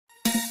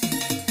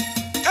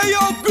Hey, yo,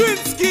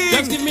 Grinsky.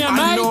 Just give me a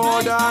mic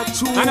Another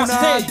tune and a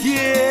stage.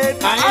 again.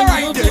 I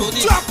Alright, ain't new then, to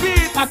this. drop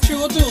it. I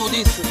true to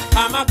this.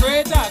 I'm a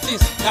great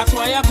artist. That's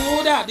why I'm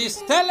good at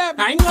this. Tell them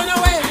I ain't gonna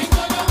wait.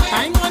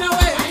 I ain't gonna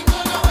wait.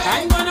 I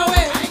ain't gonna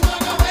wait.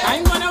 I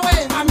ain't gonna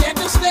wait. I'm here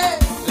to stay.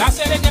 Last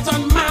year they get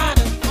on mad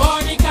for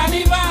the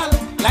carnival.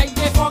 Like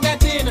they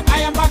forgetting I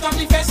am part of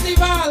the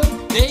festival.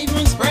 They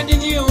even spread the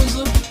news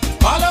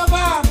all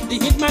over. The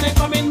hitman is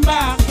coming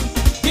back.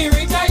 He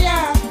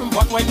retire.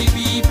 But when the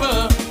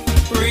people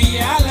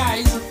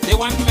realize they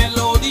want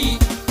melody,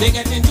 they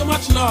get into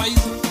much noise.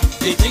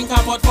 They think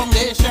about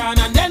foundation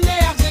and then they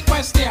ask the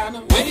question,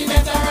 where the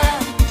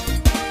veteran?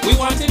 We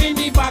want him in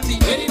the party,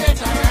 where the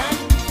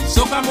veteran?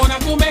 So come on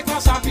to make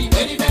us happy,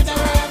 where the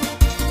veteran?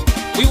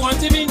 We want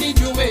him in the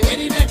juve, where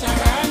the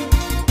veteran?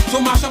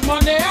 To mash up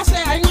Monday, I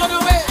say I ain't gonna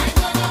wait.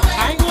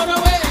 I ain't gonna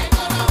wait.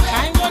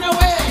 I ain't gonna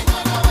wait.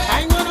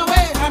 I ain't gonna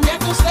wait. I'm here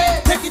to stay.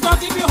 Take it out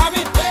if you have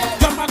it.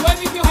 Jump and wave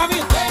if you have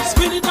it.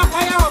 Spin it up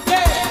higher up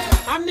there.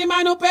 I'm the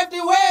man who paved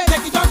the way.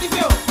 Take it out if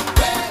you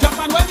jump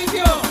and wave if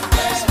you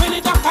spin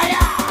it up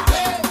higher.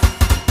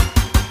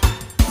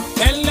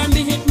 Tell them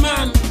the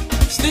hitman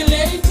still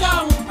ain't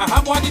down. I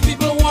have what the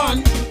people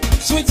want.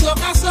 Sweet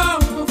soca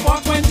song for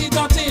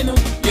 2013.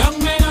 Young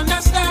men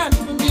understand.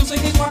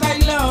 Music is what I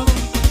love.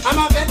 I'm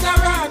a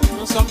veteran.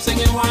 Some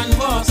singing one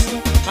verse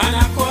and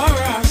a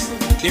chorus.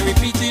 They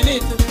repeating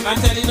it and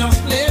telling us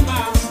play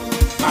mass.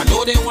 I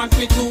know they want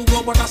me to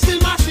go, but I'm still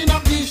mashing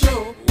up the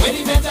show. Where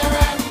the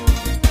veteran?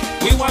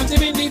 We want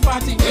him in the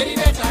party. Where the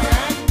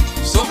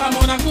veteran? So come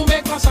on and to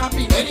make us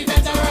happy. Where the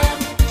veteran?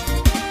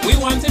 We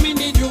want him in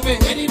the juve. Where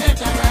the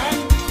veteran?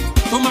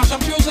 To mash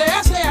up Tuesday,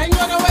 I say I ain't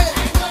gonna wait.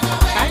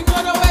 I ain't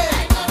gonna wait.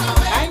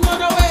 I ain't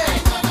gonna wait.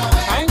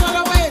 I ain't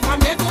gonna wait.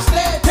 I'm here to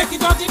stay. Take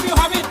it out if you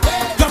have it.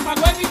 Jump and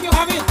wave if you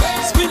have it.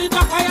 Spin it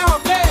up higher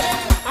up there.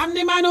 I'm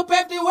the man who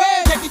paved the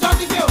way. Take it out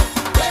if you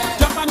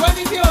jump and wave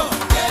if you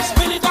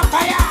spin it up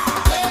higher.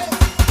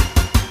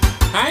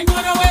 I ain't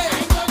gonna wait.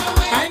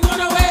 I ain't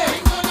gonna wait.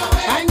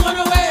 I ain't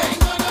gonna wait.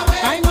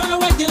 I ain't gonna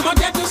wait till I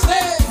get to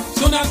stay.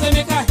 Soon as they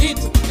make a hit,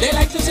 they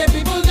like to say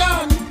people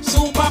done.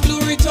 Super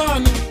Blue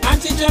return.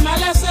 Anti-Gemma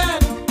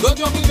lesson. Go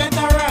job with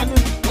veteran.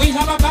 We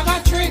have a bag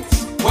of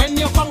tricks. When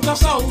you count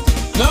us out,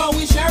 now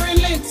we sharing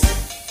licks.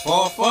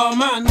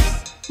 Performance,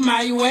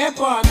 my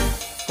weapon.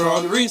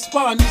 Crowd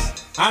response,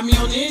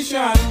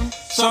 ammunition.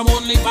 Some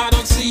only bad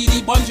don't see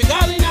the bungee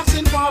girl in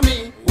action for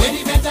me. Where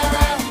the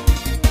veteran?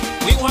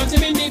 We want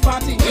him in the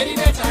party. Where the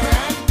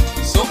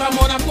veteran? So come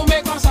on up to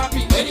make us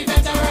happy. Where the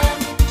veteran?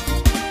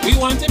 We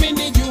want him in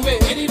the juve. Where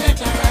the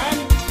veteran?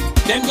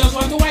 Them girls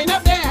want to wind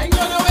up there. I ain't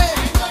gonna wait.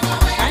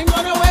 I ain't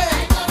gonna wait.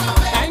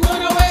 I ain't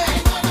gonna wait.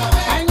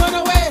 I ain't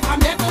gonna wait. I'm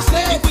there to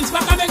stay. In Queen's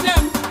Park I make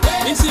them.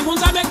 In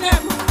Simmons I make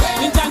them.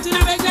 In Tantin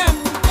I make them.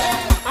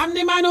 I'm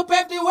the man who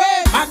paved the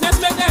way. Madness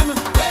make them.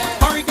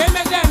 Hurricane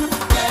make them.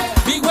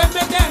 Big wave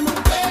make them.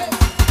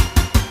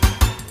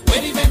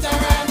 Where the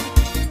veteran?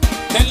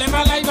 Tell them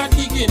alive and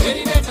kicking. Where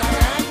the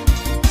veteran?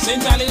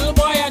 Since a little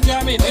boy I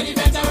jamming. Where the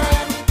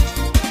veteran?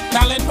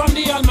 Talent from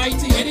the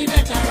Almighty. Where the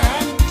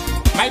veteran?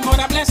 My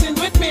mother blessings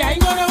with me. I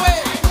ain't gonna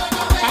wait.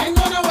 I ain't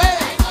gonna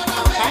wait.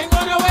 I ain't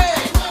gonna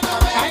wait.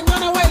 I ain't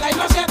gonna wait. I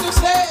just here to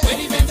stay. Where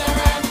the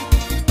veteran?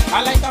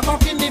 I like a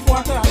cock in the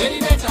water. Where the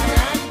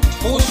veteran?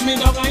 Push me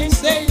down and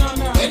stay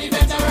under. Where the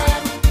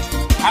veteran?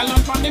 I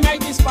learn from the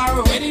mighty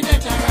sparrow. Where the